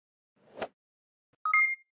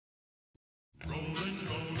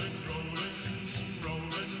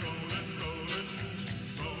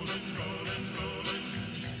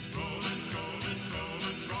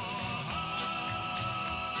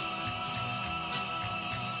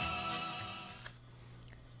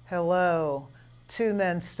Hello. Two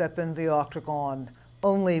men step in the octagon.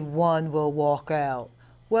 Only one will walk out.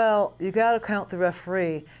 Well, you got to count the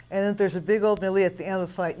referee, and if there's a big old melee at the end of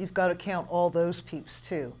the fight, you've got to count all those peeps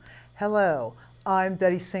too. Hello, I'm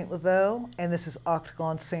Betty St. Laveau, and this is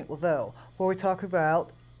Octagon St. Laveau, where we talk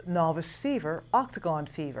about novice fever, octagon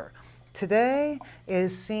fever. Today, it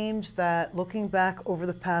seems that looking back over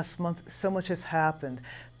the past month, so much has happened.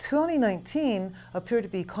 2019 appeared to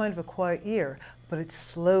be kind of a quiet year, but it's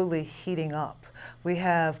slowly heating up. We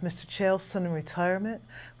have Mr. Chael's son in retirement.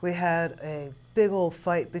 We had a big old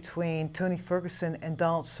fight between Tony Ferguson and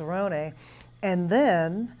Donald Cerrone. And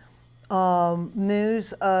then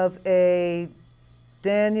news of a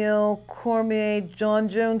Daniel Cormier, John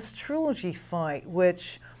Jones trilogy fight,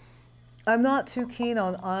 which I'm not too keen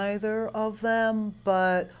on either of them,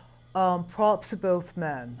 but props to both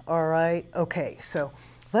men, all right? Okay, so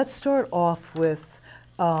let's start off with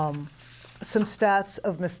some stats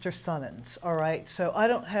of Mr. Sonnens, all right? So I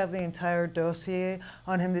don't have the entire dossier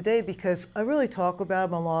on him today because I really talk about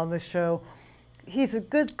him a lot on the show. He's a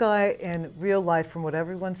good guy in real life from what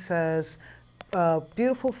everyone says.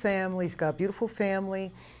 Beautiful family, he's got a beautiful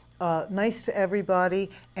family, nice to everybody,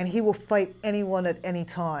 and he will fight anyone at any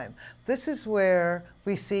time. This is where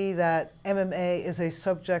we see that MMA is a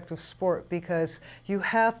subjective sport because you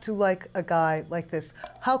have to like a guy like this.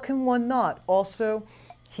 How can one not? Also,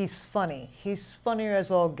 he's funny. He's funnier as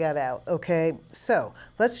all get out, okay? So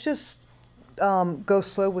let's just go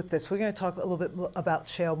slow with this. We're going to talk a little bit about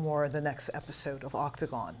Chael more in the next episode of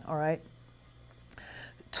Octagon, all right?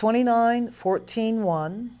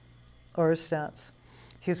 29-14-1 are his stats.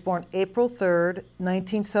 He was born April 3rd,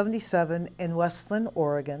 1977 in Westland,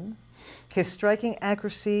 Oregon. His striking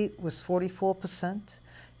accuracy was 44%.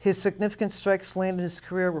 His significant strikes landed in his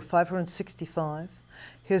career were 565.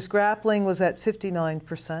 His grappling was at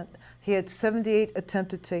 59%. He had 78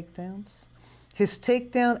 attempted takedowns. His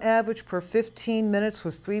takedown average per 15 minutes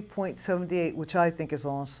was 3.78, which I think is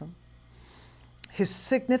awesome. His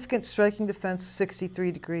significant striking defense was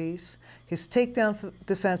 63 degrees. His takedown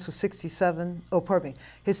defense was 67. Oh, pardon me.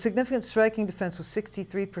 His significant striking defense was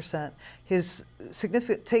 63%. His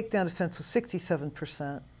significant takedown defense was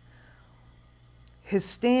 67%. His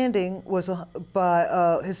standing was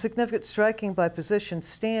his significant striking by position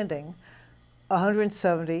standing,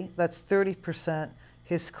 170. That's 30%.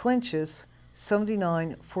 His clinches,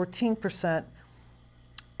 79, 14%,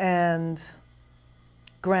 and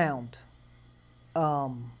ground.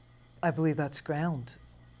 I believe that's ground,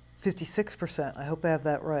 56%. I hope I have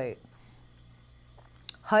that right.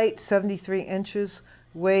 Height, 73 inches.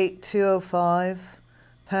 Weight, 205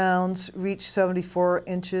 pounds. Reach, 74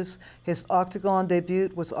 inches. His octagon debut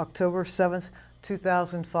was October 7th,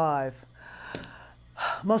 2005.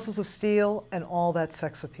 Muscles of steel and all that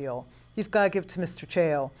sex appeal. You've got to give it to Mr.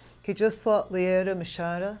 Chael. He just fought Lyoto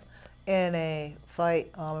Machida in a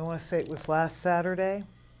fight, I want to say it was last Saturday.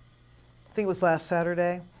 I think it was last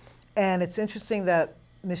Saturday. And it's interesting that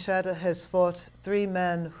Machida has fought three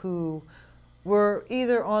men who were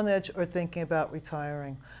either on the edge or thinking about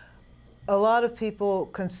retiring. A lot of people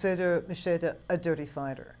consider Machida a dirty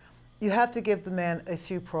fighter. You have to give the man a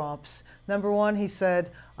few props. Number one, he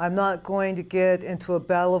said, I'm not going to get into a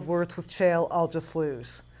battle of words with Chael, I'll just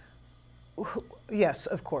lose. Yes,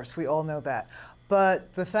 of course, we all know that.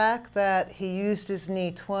 But the fact that he used his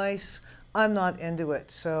knee twice, I'm not into it.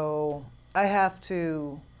 So I have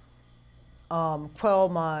to quell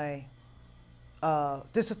my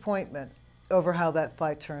disappointment over how that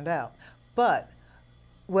fight turned out. But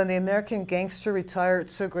when the American Gangster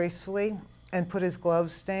retired so gracefully and put his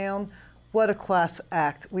gloves down, what a class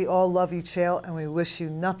act. We all love you, Chael, and we wish you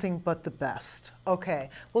nothing but the best. Okay,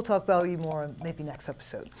 we'll talk about you more in maybe next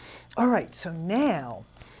episode. All right, so now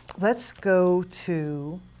let's go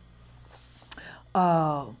to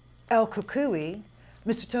El Cucuy,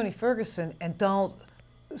 Mr. Tony Ferguson, and Donald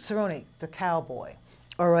Cerrone, the cowboy.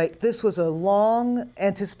 All right, this was a long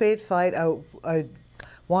anticipated fight. I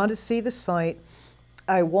wanted to see this fight.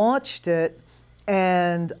 I watched it,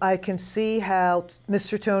 and I can see how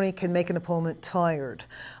Mr. Tony can make an opponent tired.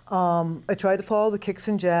 I tried to follow the kicks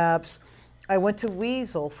and jabs. I went to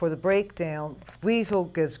Weasel for the breakdown. Weasel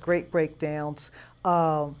gives great breakdowns.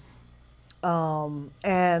 And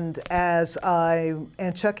as I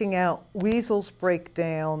am checking out Weasel's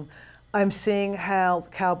breakdown, I'm seeing how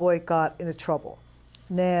Cowboy got into trouble.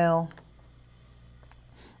 Now,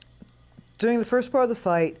 during the first part of the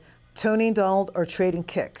fight, Tony and Donald are trading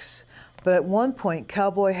kicks. But at one point,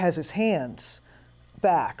 Cowboy has his hands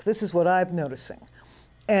back. This is what I'm noticing.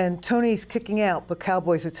 And Tony's kicking out, but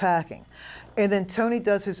Cowboy's attacking. And then Tony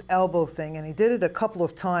does his elbow thing, and he did it a couple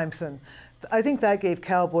of times, and I think that gave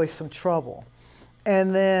Cowboy some trouble.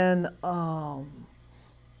 And then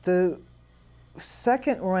the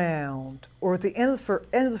second round, or at the end of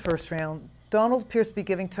the first round, Donald appears to be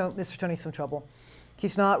giving Mr. Tony some trouble.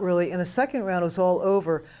 He's not really. In the second round, it was all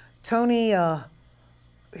over. Tony,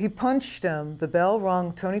 he punched him. The bell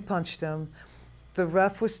rung. Tony punched him. The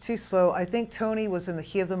ref was too slow. I think Tony was in the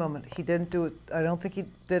heat of the moment. He didn't do it. I don't think he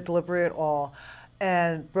did deliberate at all,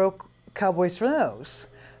 and broke Cowboy's nose.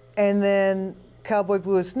 And then Cowboy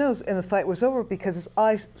blew his nose, and the fight was over because his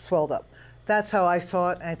eyes swelled up. That's how I saw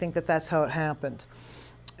it, and I think that that's how it happened.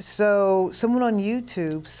 So someone on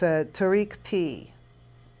YouTube said, Tariq P.,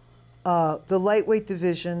 the lightweight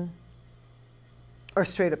division are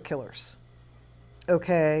straight up killers.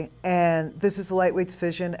 Okay, and this is the lightweight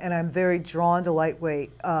division, and I'm very drawn to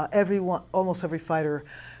lightweight. Everyone, almost every fighter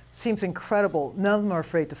seems incredible. None of them are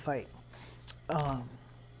afraid to fight.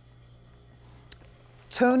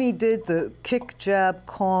 Tony did the kick jab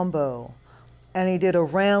combo, and he did a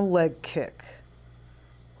round leg kick,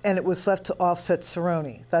 and it was left to offset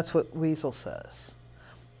Cerrone. That's what Weasel says.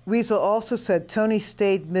 Weasel also said Tony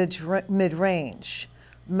stayed mid-range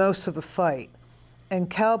most of the fight, and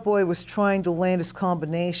Cowboy was trying to land his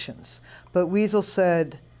combinations. But Weasel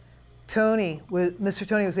said Mr.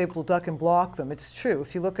 Tony was able to duck and block them. It's true.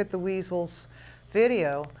 If you look at the Weasel's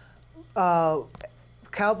video,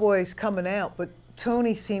 Cowboy's coming out, but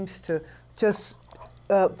Tony seems to just,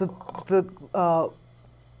 the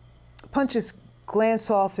punches glance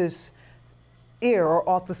off his ear or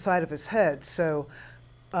off the side of his head. So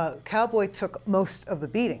Cowboy took most of the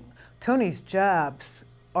beating. Tony's jabs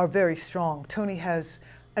are very strong. Tony has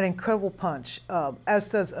an incredible punch, as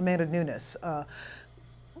does Amanda Nunes.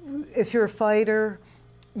 If you're a fighter,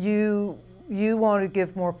 you want to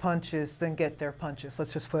give more punches than get their punches.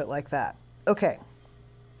 Let's just put it like that. Okay.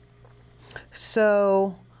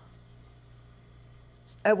 So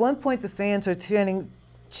at one point, the fans are chanting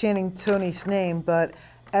Tony's name, but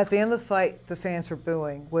at the end of the fight, the fans were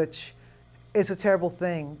booing, which is a terrible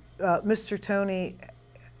thing. Mr. Tony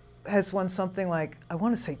has won something like, I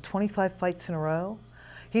want to say 25 fights in a row.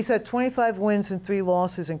 He's had 25 wins and 3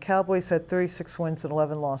 losses, and Cowboy's had 36 wins and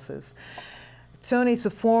 11 losses. Tony's a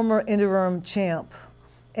former interim champ,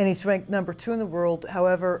 and he's ranked number 2 in the world.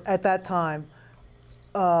 However, at that time,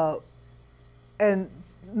 and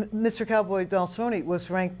Mr. Cowboy Donald Cerrone was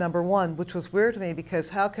ranked number 1, which was weird to me because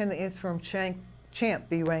how can the interim champ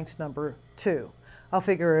be ranked number 2? I'll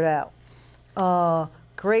figure it out.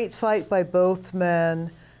 Great fight by both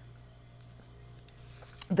men.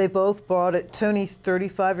 They both brought it. Tony's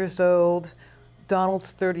 35 years old.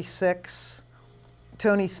 Donald's 36.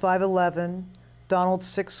 Tony's 5'11". Donald's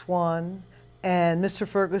 6'1". And Mr.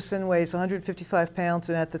 Ferguson weighs 155 pounds.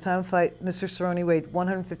 And at the time of the fight, Mr. Cerrone weighed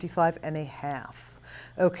 155.5.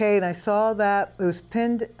 Okay, and I saw that. It was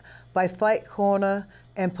pinned by Fight Corner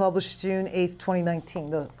and published June 8th, 2019.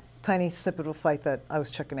 The tiny snippet of a fight that I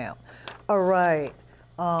was checking out. All right.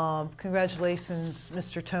 Congratulations,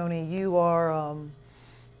 Mr. Tony. You are...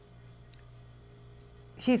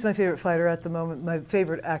 he's my favorite fighter at the moment, my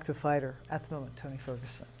favorite active fighter at the moment, Tony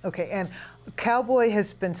Ferguson. Okay, and Cowboy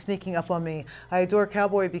has been sneaking up on me. I adore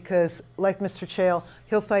Cowboy because, like Mr. Chael,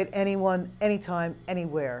 he'll fight anyone, anytime,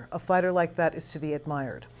 anywhere. A fighter like that is to be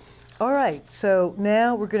admired. All right, so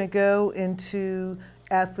now we're going to go into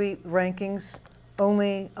athlete rankings.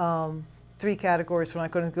 Only 3 categories. We're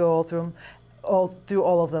not going to go through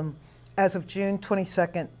all of them. As of June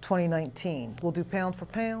 22nd, 2019, we'll do pound for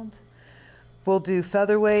pound. We'll do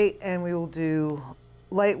featherweight, and we will do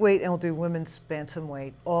lightweight, and we'll do women's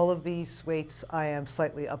bantamweight. All of these weights I am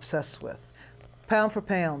slightly obsessed with. Pound for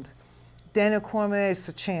pound, Daniel Cormier is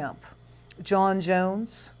the champ. John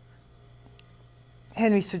Jones,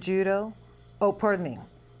 Henry Cejudo. Oh, pardon me.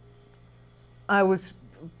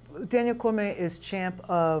 Daniel Cormier is champ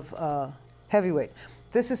of heavyweight.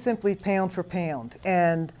 This is simply pound for pound,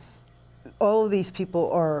 and all of these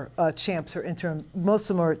people are champs or interim. Most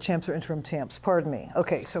of them are champs or interim champs. Pardon me.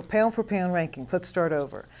 Okay, so pound for pound rankings. Let's start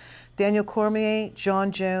over. Daniel Cormier,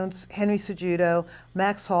 John Jones, Henry Cejudo,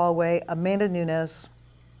 Max Holloway, Amanda Nunes,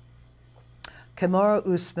 Kamaru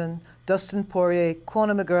Usman, Dustin Poirier,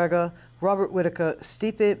 Conor McGregor, Robert Whittaker,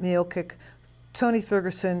 Stipe Miocic, Tony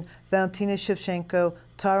Ferguson, Valentina Shevchenko,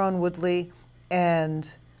 Tyron Woodley,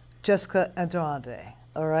 and Jessica Andrade.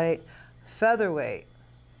 All right, featherweight.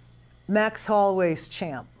 Max Holloway's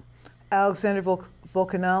champ, Alexander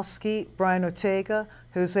Volkanovski, Brian Ortega,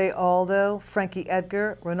 Jose Aldo, Frankie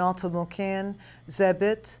Edgar, Renato Mocan,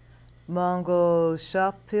 Zabit, Mongo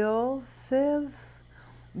Shapilov,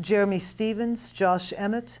 Jeremy Stevens, Josh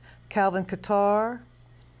Emmett, Calvin Kattar,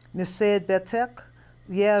 Misaid Betek,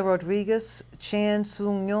 Yeah Rodriguez, Chan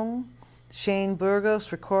Sung-Young, Shane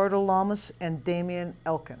Burgos, Ricardo Lamas, and Damian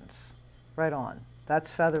Elkins. Right on.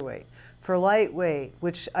 That's featherweight. For lightweight,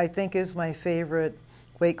 which I think is my favorite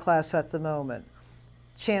weight class at the moment,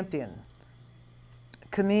 champion,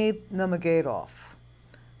 Khabib Nurmagomedov.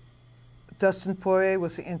 Dustin Poirier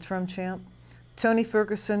was the interim champ. Tony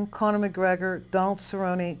Ferguson, Conor McGregor, Donald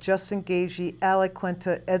Cerrone, Justin Gaethje, Alec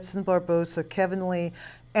Quinta, Edson Barboza, Kevin Lee,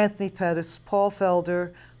 Anthony Pettis, Paul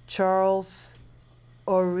Felder, Charles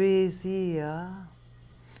Orizia,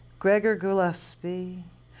 Gregor Gillespie,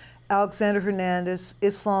 Alexander Hernandez,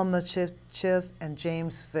 Islam Makhachev, and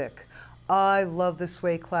James Vick. I love this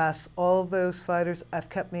weight class. All of those fighters I've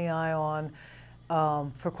kept my eye on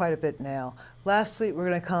for quite a bit now. Lastly, we're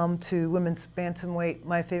going to come to women's bantamweight,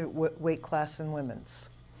 my favorite weight class in women's.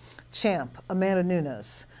 Champ, Amanda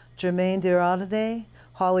Nunes, Germaine de Ronde,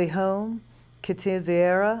 Holly Holm, Katia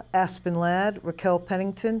Vieira, Aspen Ladd, Raquel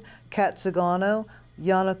Pennington, Kat Zagano,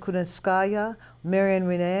 Yana Kunitskaya, Marian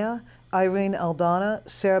Renea, Irene Aldana,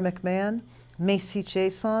 Sarah McMahon, Macy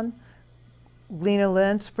Jason, Lena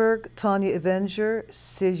Landsberg, Tanya Avenger,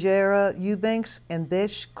 Sierra Eubanks, and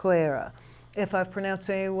Bish Coera. If I've pronounced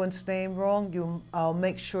anyone's name wrong, I'll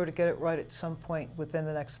make sure to get it right at some point within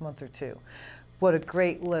the next month or two. What a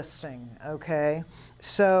great listing, okay?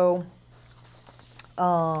 So,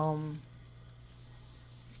 I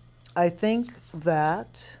think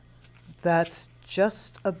that's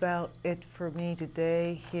just about it for me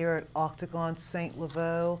today here at Octagon St.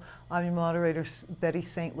 Laveau. I'm your moderator, Betty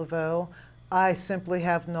St. Laveau. I simply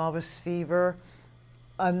have novice fever.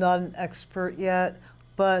 I'm not an expert yet,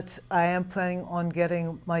 but I am planning on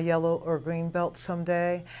getting my yellow or green belt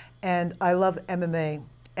someday. And I love MMA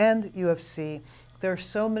and UFC. There are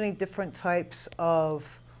so many different types of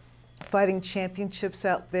fighting championships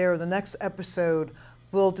out there. The next episode,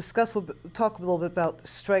 we'll talk a little bit about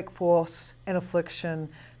Strikeforce and Affliction,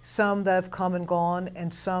 some that have come and gone,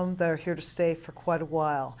 and some that are here to stay for quite a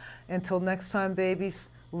while. Until next time, babies,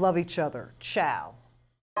 love each other. Ciao.